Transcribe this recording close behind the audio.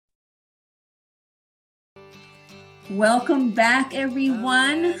Welcome back,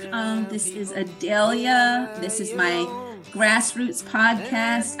 everyone. This is Adelia. This is my grassroots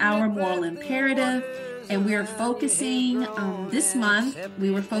podcast, Our Moral Imperative. And we are focusing this month,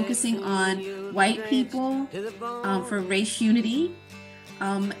 we were focusing on white people for race unity.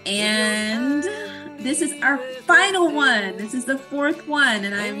 And this is our final one. This is the fourth one.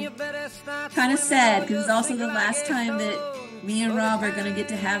 And I'm kind of sad because it's also the last time that me and Rob are going to get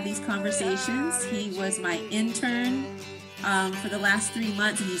to have these conversations. He was my intern for the last 3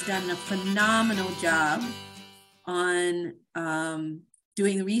 months, and he's done a phenomenal job on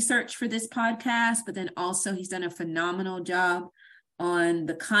doing the research for this podcast, but then also he's done a phenomenal job on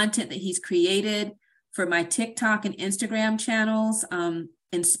the content that he's created for my TikTok and Instagram channels,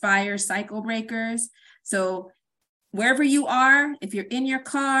 Inspire Cycle Breakers. So wherever you are, if you're in your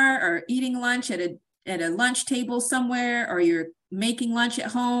car or eating lunch at a lunch table somewhere, or you're making lunch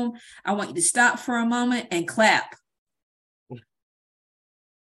at home, I want you to stop for a moment and clap.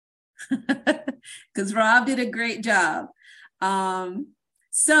 Because Rob did a great job.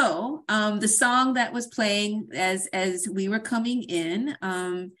 So the song that was playing as we were coming in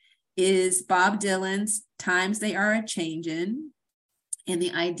is Bob Dylan's Times They Are A-Changin'. And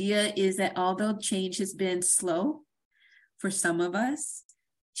the idea is that although change has been slow for some of us,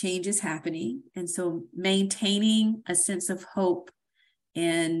 change is happening. And so maintaining a sense of hope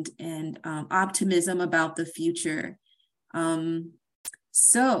and optimism about the future. And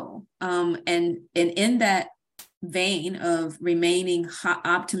in that vein of remaining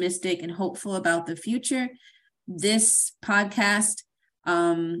optimistic and hopeful about the future, this podcast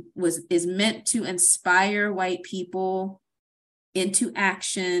is meant to inspire white people into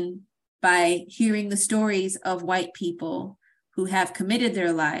action by hearing the stories of white people who have committed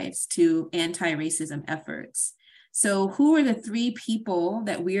their lives to anti-racism efforts. So who are the 3 people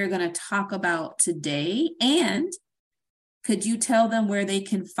that we are going to talk about today? And could you tell them where they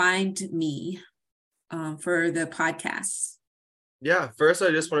can find me for the podcasts? Yeah, first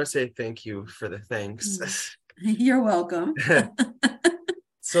I just want to say thank you for the thanks. You're welcome.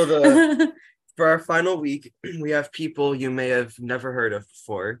 So for our final week, we have people you may have never heard of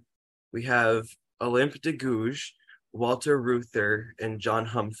before. We have Olympe de Gouges, Walter Reuther, and John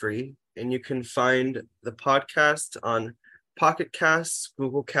Humphrey. And you can find the podcast on Pocket Casts,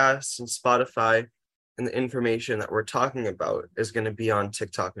 Google Casts, and Spotify. And the information that we're talking about is going to be on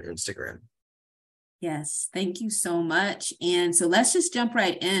TikTok and Instagram. Yes, thank you so much. And so let's just jump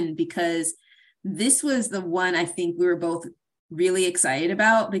right in, because this was the one I think we were both really excited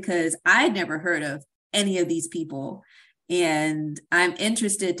about, because I'd never heard of any of these people. And I'm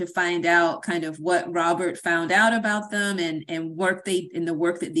interested to find out kind of what Robert found out about them and the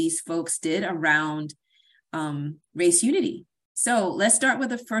work that these folks did around race unity. So let's start with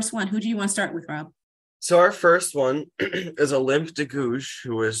the first one. Who do you want to start with, Rob? So our first one is Olympe de Gouges,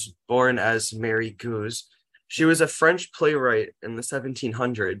 who was born as Mary Gouges. She was a French playwright in the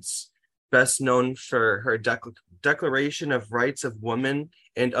 1700s, best known for her Declaration of Rights of Women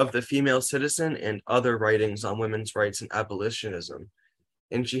and of the Female Citizen and other writings on women's rights and abolitionism.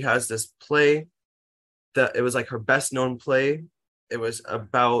 And she has this play that it was like her best known play. It was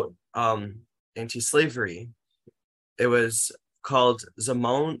about anti-slavery. It was called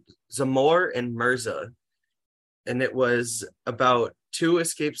Zamor and Mirza. And it was about 2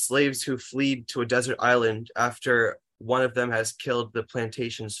 escaped slaves who fled to a desert island after one of them has killed the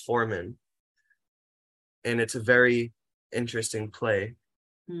plantation's foreman. And it's a very interesting play.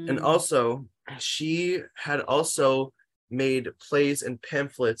 And also, she had also made plays and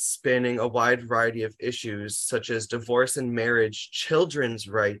pamphlets spanning a wide variety of issues, such as divorce and marriage, children's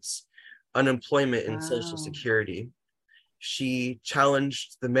rights, unemployment, and social security. She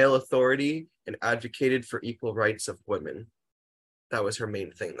challenged the male authority and advocated for equal rights of women. That was her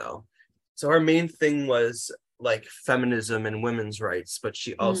main thing, though. So her main thing was like feminism and women's rights, but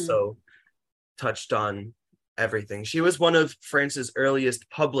she also touched on everything. She was one of France's earliest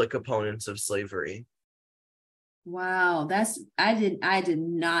public opponents of slavery. Wow, I did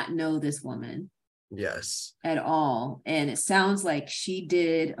not know this woman. Yes. At all. And it sounds like she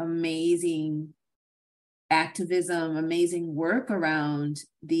did amazing activism, amazing work around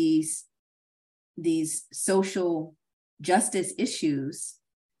these social justice issues.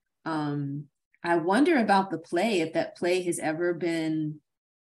 I wonder about the play, if that play has ever been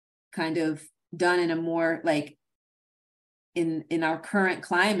kind of done in a more like in our current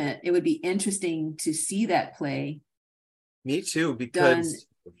climate. It would be interesting to see that play. Me too, because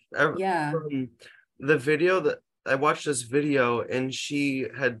the video that I watched this video, and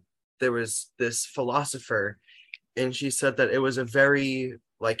there was this philosopher, and she said that it was a very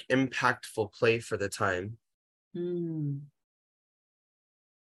like impactful play for the time. Mm.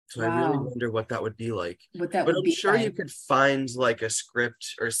 So I really Wow. wonder what that would be like. What that But would I'm be sure you like. could find like a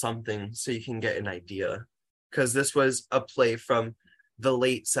script or something so you can get an idea. Because this was a play from the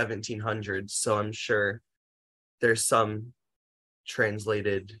late 1700s. So I'm sure there's some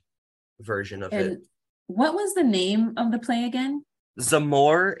translated version of it. And what was the name of the play again?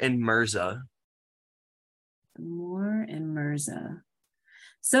 Zamor and Mirza. Moore and Mirza.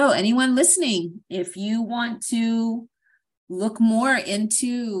 So, anyone listening, if you want to look more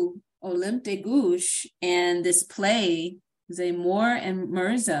into Olympe de Gouges and this play, Zamor and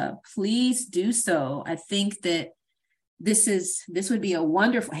Mirza, please do so. I think that this would be a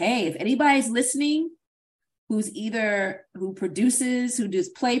wonderful, hey, if anybody's listening who produces, who does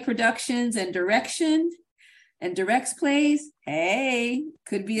play productions and directs plays, hey,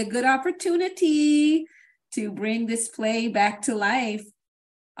 could be a good opportunity to bring this play back to life.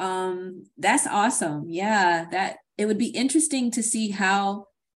 That's awesome. Yeah, that it would be interesting to see how,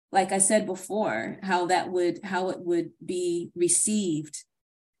 like I said before, how it would be received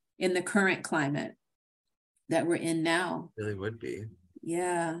in the current climate that we're in now. It really would be.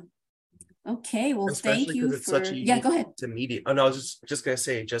 Yeah. Okay. Well, thank Especially because you it's such for, a yeah, unique go ahead. piece of media. Oh no, I was just gonna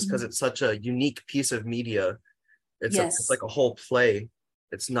say, just because it's such a unique piece of media, it's Yes. like a whole play.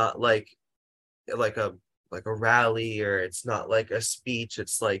 It's not like a like a rally, or it's not like a speech.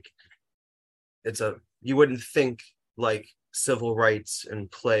 It's like you wouldn't think like civil rights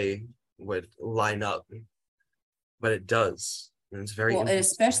and play would line up, but it does. And it's very Well, and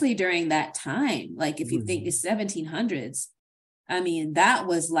interesting. especially during that time, like if you think the 1700s, I mean, that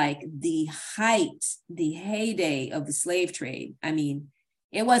was like the height, the heyday of the slave trade. I mean,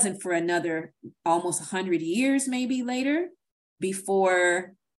 it wasn't for another almost 100 years, maybe later,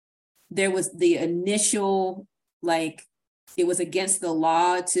 before there was the initial, like, it was against the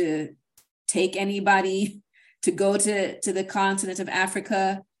law to take anybody to go to the continent of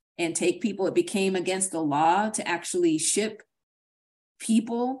Africa and take people. It became against the law to actually ship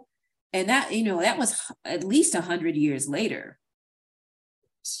people. And that, that was at least 100 years later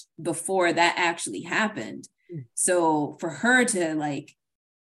before that actually happened. So for her to like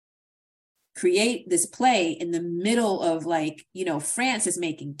create this play in the middle of like, France is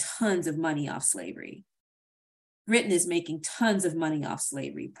making tons of money off slavery. Britain is making tons of money off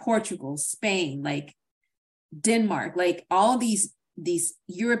slavery. Portugal, Spain, like Denmark, like all these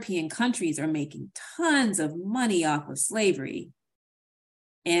European countries are making tons of money off of slavery.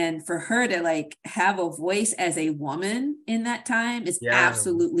 And for her to like have a voice as a woman in that time is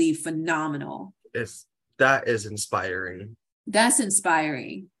absolutely phenomenal. That is inspiring. That's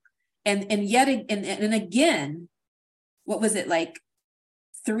inspiring. And yet and again, what was it, like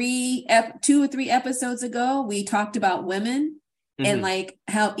 2 or 3 episodes ago, we talked about women and like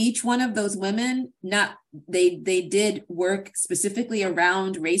how each one of those women, they did work specifically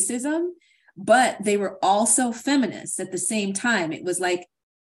around racism, but they were also feminists at the same time. It was like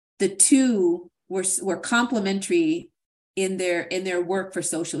the two were complementary in their work for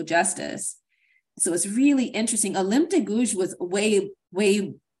social justice. So it's really interesting. Olympe de Gouges was way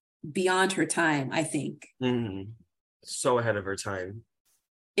beyond her time, I think. So ahead of her time.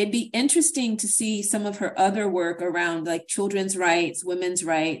 It'd be interesting to see some of her other work around like children's rights, women's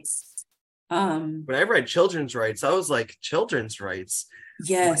rights. When I read children's rights, I was like, children's rights?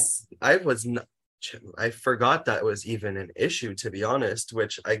 Yes. I forgot that was even an issue, to be honest,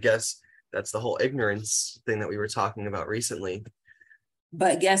 which I guess that's the whole ignorance thing that we were talking about recently.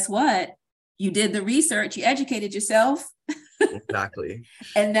 But guess what? You did the research, you educated yourself. Exactly.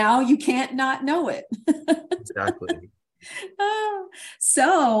 And now you can't not know it. Exactly.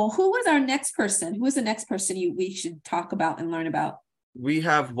 So who was our next person? Who is the next person we should talk about and learn about? We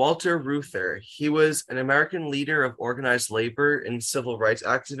have Walter Reuther. He was an American leader of organized labor and civil rights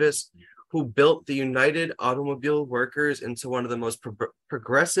activist who built the United Automobile Workers into one of the most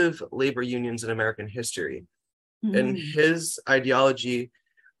progressive labor unions in American history. And his ideology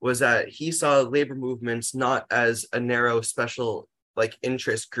was that he saw labor movements not as a narrow special like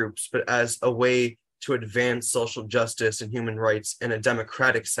interest groups, but as a way to advance social justice and human rights in a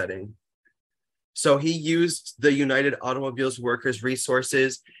democratic setting. So he used the United Automobiles Workers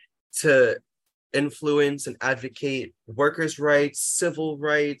resources to influence and advocate workers' rights, civil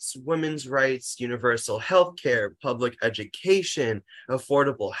rights, women's rights, universal health care, public education,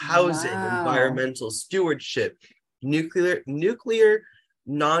 affordable housing, environmental stewardship, nuclear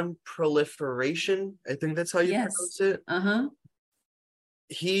non-proliferation. I think that's how you pronounce it.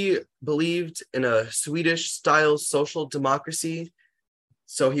 He believed in a Swedish-style social democracy,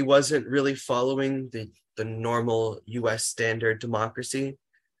 so he wasn't really following the normal US standard democracy.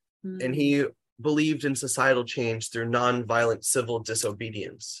 And he believed in societal change through nonviolent civil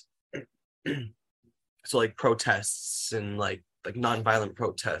disobedience. So like protests and like nonviolent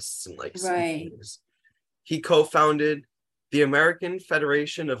protests and like Right. things. He co-founded the American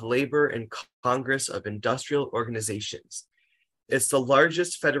Federation of Labor and Congress of Industrial Organizations. It's the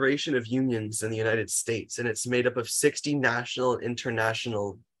largest federation of unions in the United States, and it's made up of 60 national and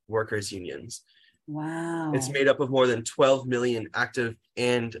international workers' unions. Wow. It's made up of more than 12 million active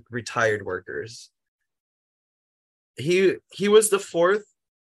and retired workers. He was the fourth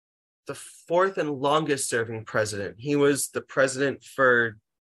and longest serving president. He was the president for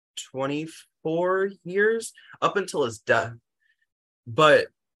 24 years up until his death. But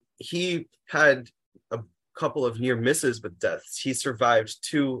he had a couple of near misses with deaths. He survived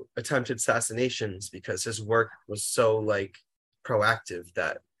 2 attempted assassinations because his work was so like proactive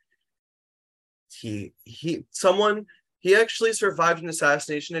that he actually survived an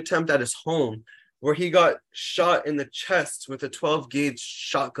assassination attempt at his home where he got shot in the chest with a 12 gauge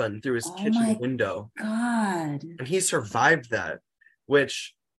shotgun through his kitchen window. God. And he survived that,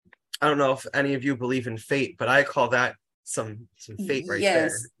 which I don't know if any of you believe in fate, but I call that some fate right there.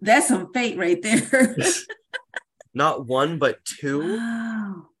 Yes, that's some fate right there. Not 1, but 2.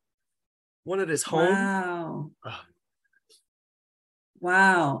 Wow. One at his home. Wow.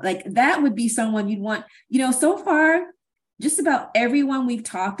 Wow. Like that would be someone you'd want, so far, just about everyone we've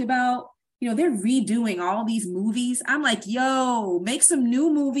talked about, they're redoing all these movies. I'm like, yo, make some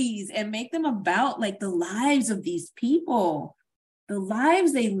new movies and make them about like the lives of these people, the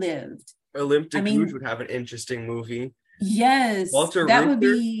lives they lived. Olympe Gouges would have an interesting movie. Yes. Walter that Reuther. Would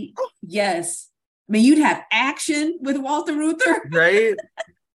be, yes. I mean, you'd have action with Walter Reuther. Right?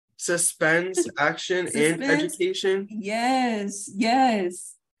 Suspense, action, and education. Yes,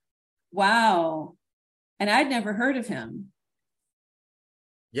 yes. Wow. And I'd never heard of him.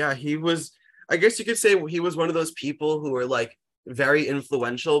 Yeah, he was, I guess you could say he was one of those people who were like very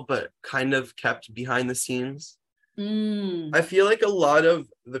influential, but kind of kept behind the scenes. I feel like a lot of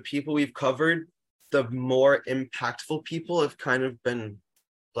the people we've covered, the more impactful people have kind of been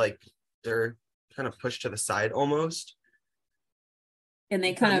like, they're kind of pushed to the side almost. And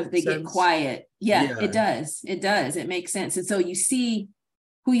they get quiet. Yeah, it does. It does. It makes sense. And so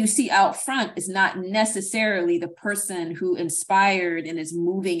who you see out front is not necessarily the person who inspired and is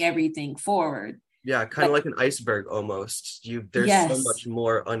moving everything forward. Yeah, kind of like an iceberg almost. There's so much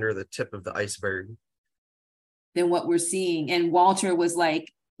more under the tip of the iceberg than what we're seeing. And Walter was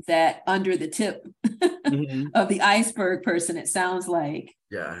like that under the tip of the iceberg person, it sounds like.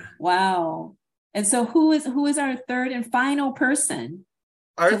 Yeah. Wow. And so who is our third and final person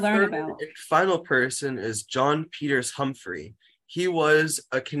to learn about? Our third and final person is John Peters Humphrey. He was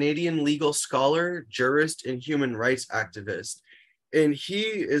a Canadian legal scholar, jurist, and human rights activist. And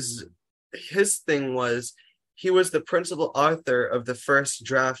his thing was, he was the principal author of the first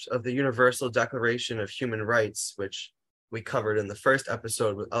draft of the Universal Declaration of Human Rights, which we covered in the first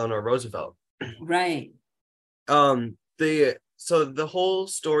episode with Eleanor Roosevelt. Right. So the whole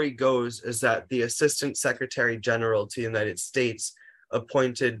story goes is that the Assistant Secretary General to the United States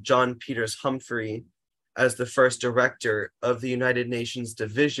appointed John Peters Humphrey as the first director of the United Nations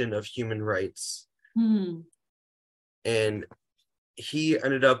Division of Human Rights. And he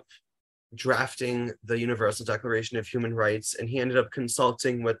ended up drafting the Universal Declaration of Human Rights, and he ended up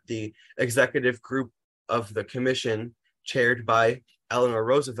consulting with the executive group of the commission chaired by Eleanor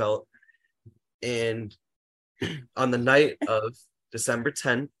Roosevelt. And on the night of December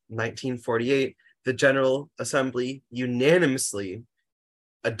 10th, 1948, the General Assembly unanimously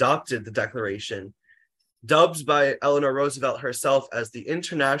adopted the declaration, dubbed by Eleanor Roosevelt herself as the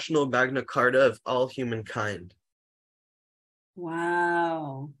International Magna Carta of all humankind.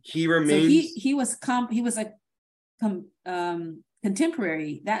 Wow. He remains. So he was a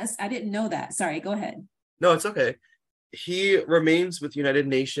contemporary. I didn't know that. Sorry, go ahead. No, it's okay. He remains with United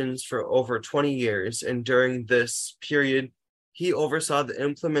Nations for over 20 years, and during this period, he oversaw the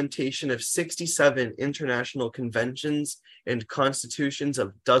implementation of 67 international conventions and constitutions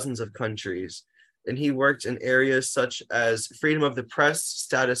of dozens of countries. And he worked in areas such as freedom of the press,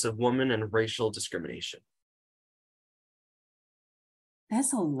 status of women, and racial discrimination.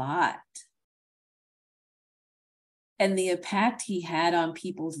 That's a lot. And the impact he had on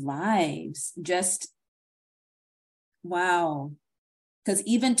people's lives, just, wow. Because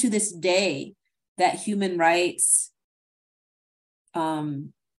even to this day, that human rights,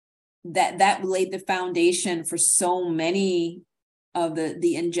 that laid the foundation for so many of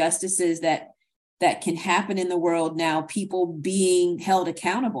the injustices that can happen in the world now, people being held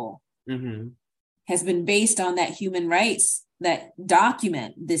accountable, has been based on that human rights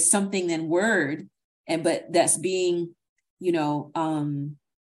document this something than word, but that's being, it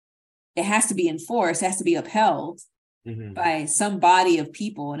has to be enforced, has to be upheld by some body of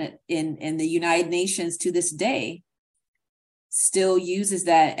people. And in the United Nations to this day still uses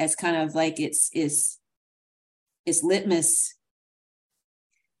that as kind of like its litmus,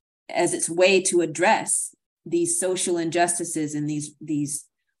 as its way to address these social injustices and these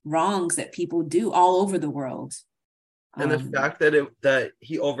wrongs that people do all over the world. And the fact that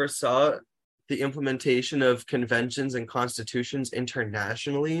he oversaw the implementation of conventions and constitutions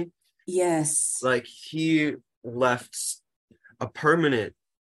internationally. Yes. Like, he left a permanent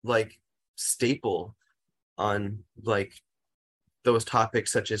staple on those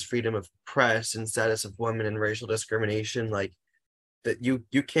topics such as freedom of press and status of women and racial discrimination, that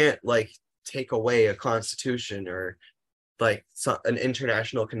you can't take away a constitution or an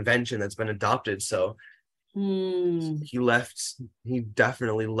international convention that's been adopted. So he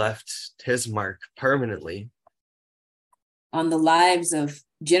definitely left his mark permanently on the lives of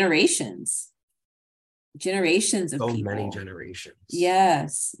generations of people. So many generations.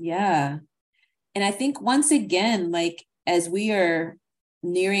 Yes. Yeah. And I think once again, as we are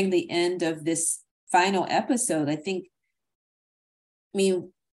nearing the end of this final episode,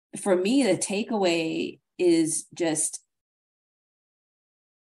 for me, the takeaway is just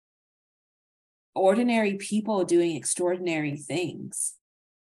ordinary people doing extraordinary things.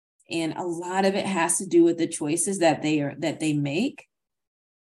 And a lot of it has to do with the choices that they make,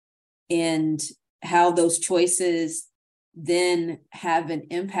 and how those choices then have an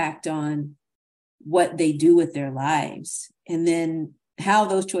impact on what they do with their lives. And then how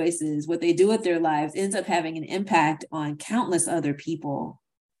those choices, what they do with their lives, ends up having an impact on countless other people.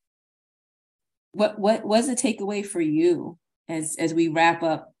 What was the takeaway for you as we wrap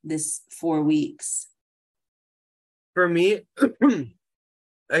up this 4 weeks? For me,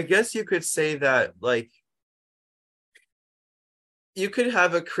 I guess you could say that you could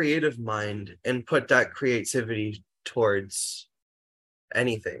have a creative mind and put that creativity towards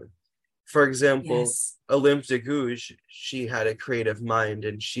anything. For example, Yes. Olympe de Gouges, she had a creative mind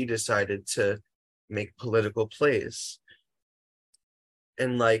and she decided to make political plays.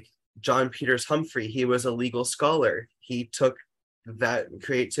 And John Peters Humphrey, he was a legal scholar. He took that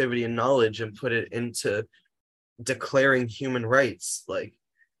creativity and knowledge and put it into declaring human rights.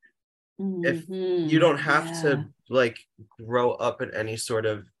 If you don't have to grow up in any sort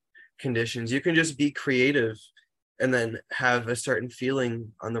of conditions, you can just be creative and then have a certain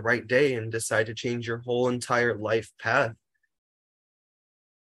feeling on the right day and decide to change your whole entire life path.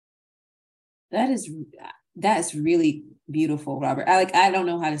 That is really beautiful, Robert. I don't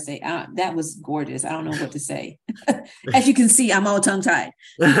know how to say. That was gorgeous. I don't know what to say. As you can see, I'm all tongue-tied.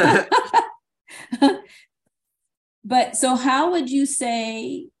 But so how would you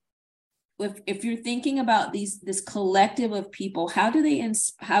say, if you're thinking about this collective of people, how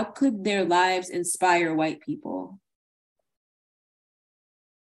could their lives inspire white people?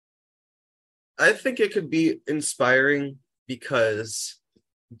 I think it could be inspiring because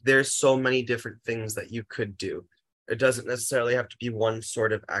there's so many different things that you could do. It doesn't necessarily have to be one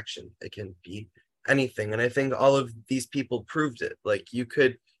sort of action. It can be anything. And I think all of these people proved it. You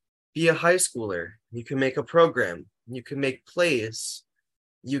could be a high schooler. You can make a program. You can make plays.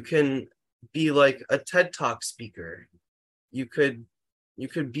 You can be a TED Talk speaker. You could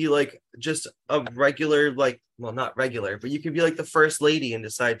be just a regular, well, not regular, but you could be the first lady and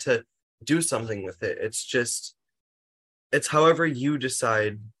decide to do something with it. It's however you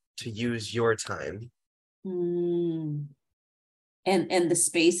decide to use your time. And the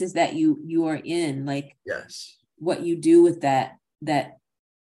spaces that you are in, yes, what you do with that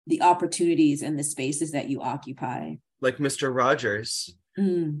the opportunities and the spaces that you occupy. Like Mr. Rogers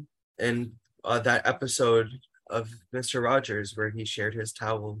and that episode of Mr. Rogers where he shared his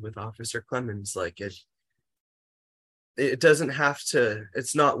towel with Officer Clemens. It doesn't have to,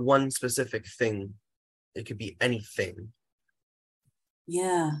 it's not one specific thing. It could be anything.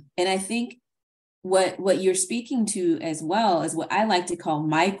 Yeah. And I think what you're speaking to as well is what I like to call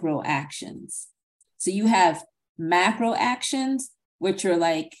micro actions. So you have macro actions, which are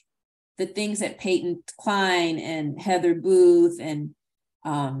the things that Peyton Klein and Heather Booth and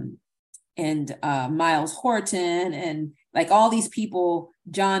Miles Horton and all these people,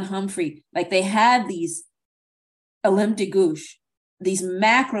 John Humphrey, they had these Olympe de Gouges, these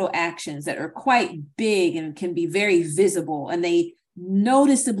macro actions that are quite big and can be very visible, and they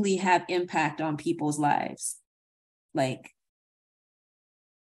noticeably have impact on people's lives.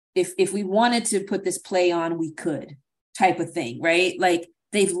 If we wanted to put this play on, we could, type of thing, right?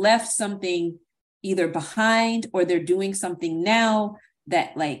 They've left something either behind or they're doing something now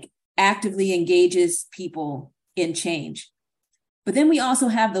that like actively engages people in change. But then we also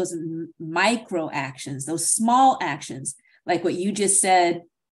have those micro actions, those small actions, like what you just said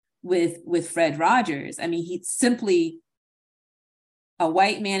with Fred Rogers. I mean, he's simply a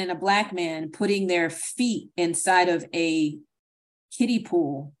white man and a black man putting their feet inside of a kiddie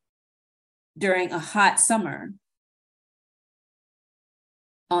pool during a hot summer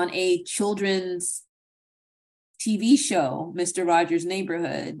on a children's TV show, Mr. Rogers'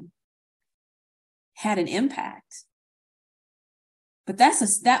 Neighborhood, had an impact. But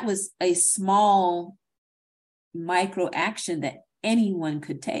that was a small micro action that anyone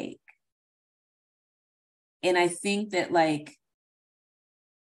could take. And I think that like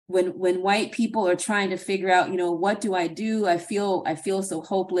when white people are trying to figure out, what do? I feel so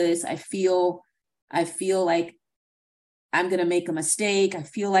hopeless. I feel like I'm going to make a mistake. I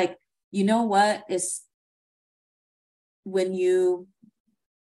feel like, what is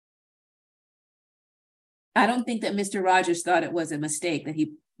I don't think that Mr. Rogers thought it was a mistake that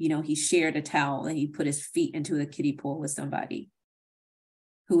he shared a towel and he put his feet into a kiddie pool with somebody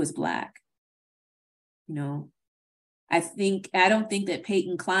who was Black. I don't think that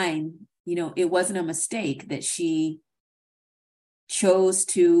Peyton Klein, it wasn't a mistake that she chose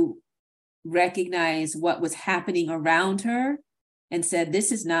to recognize what was happening around her and said,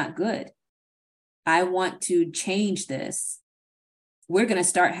 this is not good. I want to change this. We're going to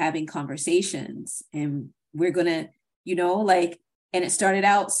start having conversations and we're going to, and it started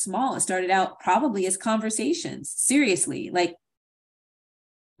out small. It started out probably as conversations, seriously, like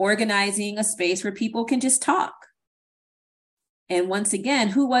organizing a space where people can just talk. And once again,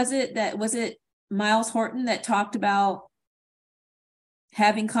 who was it? Was it Miles Horton that talked about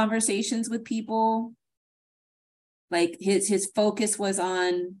having conversations with people? Like his focus was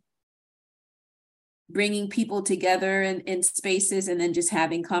on bringing people together in spaces and then just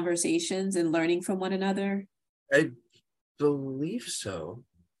having conversations and learning from one another. I believe so.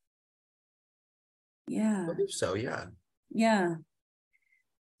 Yeah. I believe so, yeah. Yeah.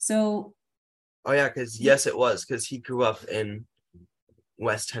 So. Oh, yeah, because he grew up in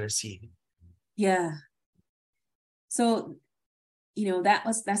West Tennessee. Yeah. So,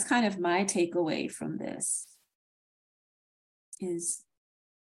 that's kind of my takeaway from this is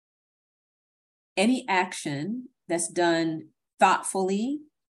any action that's done thoughtfully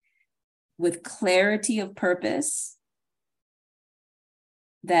with clarity of purpose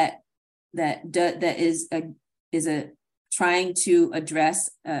that is trying to address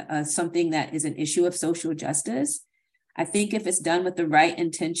something that is an issue of social justice. I think if it's done with the right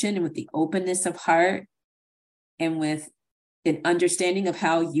intention and with the openness of heart and with an understanding of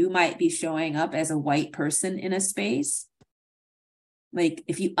how you might be showing up as a white person in a space, like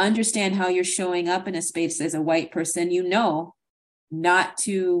if you understand how you're showing up in a space as a white person, not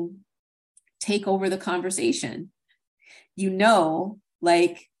to take over the conversation.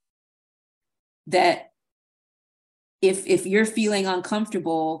 Like that if you're feeling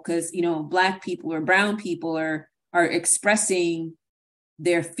uncomfortable because, Black people or brown people are expressing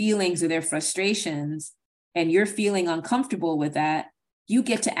their feelings or their frustrations, and you're feeling uncomfortable with that, you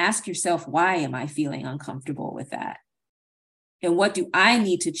get to ask yourself, why am I feeling uncomfortable with that? And what do I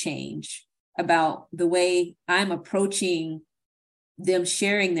need to change about the way I'm approaching them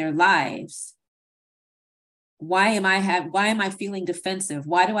sharing their lives? Why am I feeling defensive?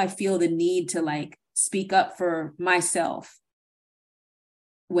 Why do I feel the need to like speak up for myself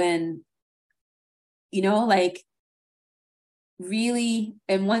when, really,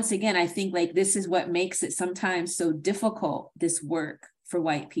 and once again, I think like this is what makes it sometimes so difficult, this work for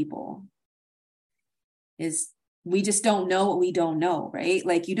white people, is we just don't know what we don't know, right?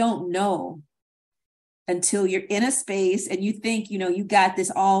 Like you don't know until you're in a space and you think, you got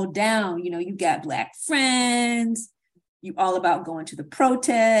this all down, you got Black friends, you all about going to the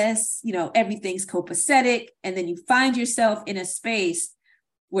protests, everything's copacetic. And then you find yourself in a space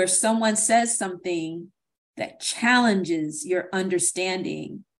where someone says something that challenges your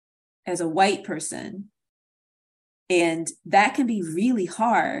understanding as a white person. And that can be really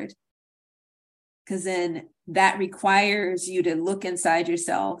hard because then that requires you to look inside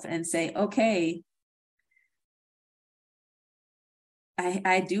yourself and say, okay,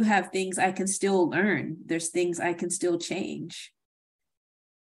 I do have things I can still learn. There's things I can still change.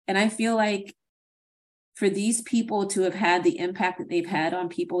 And I feel like for these people to have had the impact that they've had on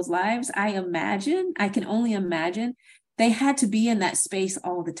people's lives, I can only imagine they had to be in that space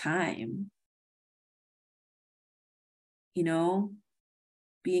all the time.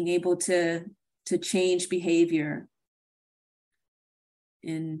 Being able to change behavior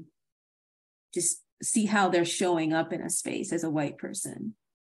and just see how they're showing up in a space as a white person.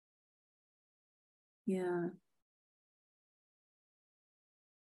 Yeah.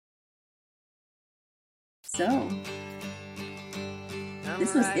 So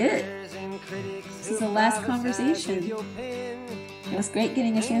this was it. This is the last conversation. It was great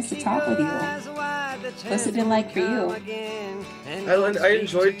getting a chance to talk with you. What's it been like for you? I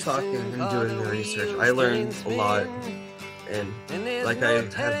enjoyed talking and doing the research. I learned a lot. And like I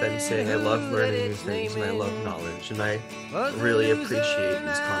have been saying, I love learning new things and I love knowledge. And I really appreciate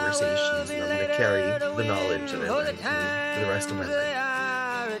these conversations. And I'm going to carry the knowledge that I learned for the rest of my life.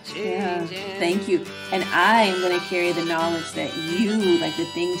 Yeah, thank you. And I am going to carry the knowledge that you, like the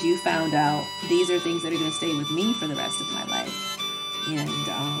things you found out, these are things that are going to stay with me for the rest of my life. And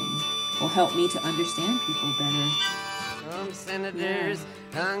will help me to understand people better. Yeah.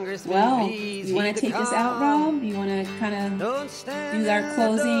 Well, you want to take us out, Rob? You want to kind of do our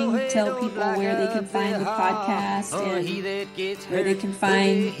closing, tell people where they can find the podcast and where they can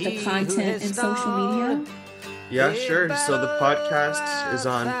find the content in social media? Yeah, sure. So the podcast is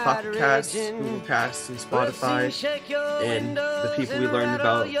on Pocket Casts, Google Casts, and Spotify. And the people we learned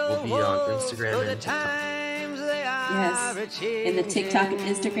about will be on Instagram and TikTok. Yes, and the TikTok and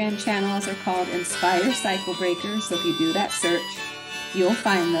Instagram channels are called Inspire Cycle Breakers. So if you do that search, you'll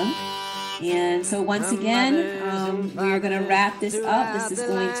find them. And so once again, we're going to wrap this up. This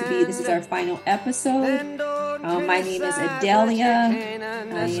is our final episode. My name is Adelia.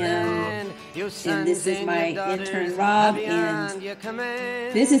 And this is my intern Rob, and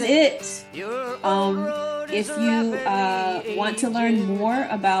this is it. If you want to learn more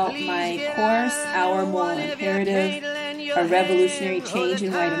about my course, Our Moral Imperative, A Revolutionary Change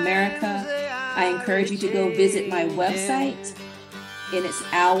in White America, I encourage you to go visit my website, and it's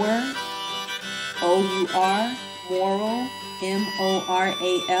Our, O-U-R, Moral,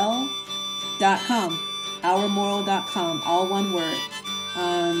 MORAL.com, OurMoral.com, all one word.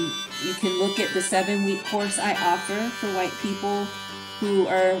 You can look at the 7-week course I offer for white people who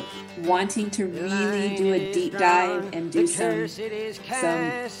are wanting to really do a deep dive and do some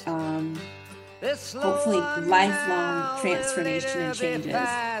hopefully lifelong transformation and changes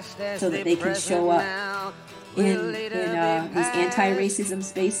so that they can show up in these anti-racism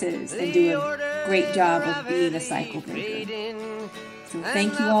spaces and do a great job of being a cycle breaker. So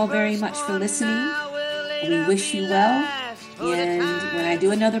thank you all very much for listening. We wish you well. And when I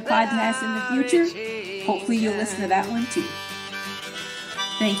do another podcast in the future, hopefully you'll listen to that one too.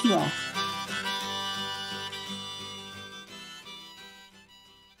 Thank you all.